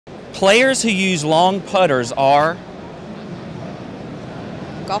Players who use long putters are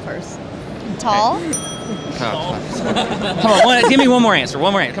Golfers. Tall. Come on, give me one more answer.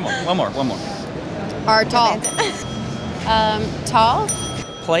 One more answer. Come on, one more. Are tall. Tall.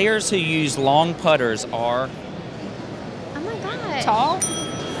 Players who use long putters are Oh my God.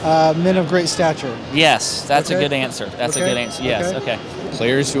 Tall. Men of great stature. yes. That's a Okay. good answer. That's a Okay. good answer. Yes. Okay.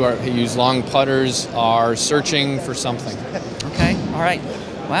 Players who use long putters are searching for something. Okay. All right.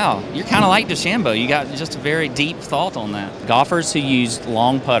 Wow, you're kind of like DeChambeau. You got just a very deep thought on that. Golfers who use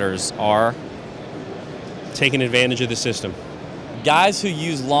long putters are Taking advantage of the system. guys who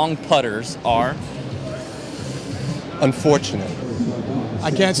use long putters are Unfortunate.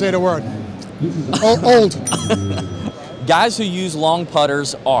 I can't say the word. Old. guys who use long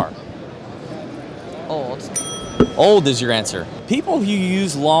putters are Old. old is your answer. People who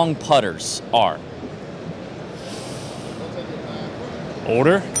use long putters are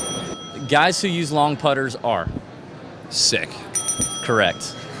Older? guys who use long putters are Sick.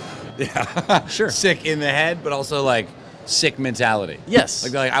 correct. Yeah. Sure. Sick in the head, but also like sick mentality. Yes.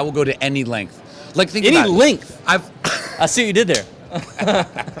 Like, I will go to any length. Like think Any about it. length. I've I see what you did there.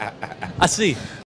 I see.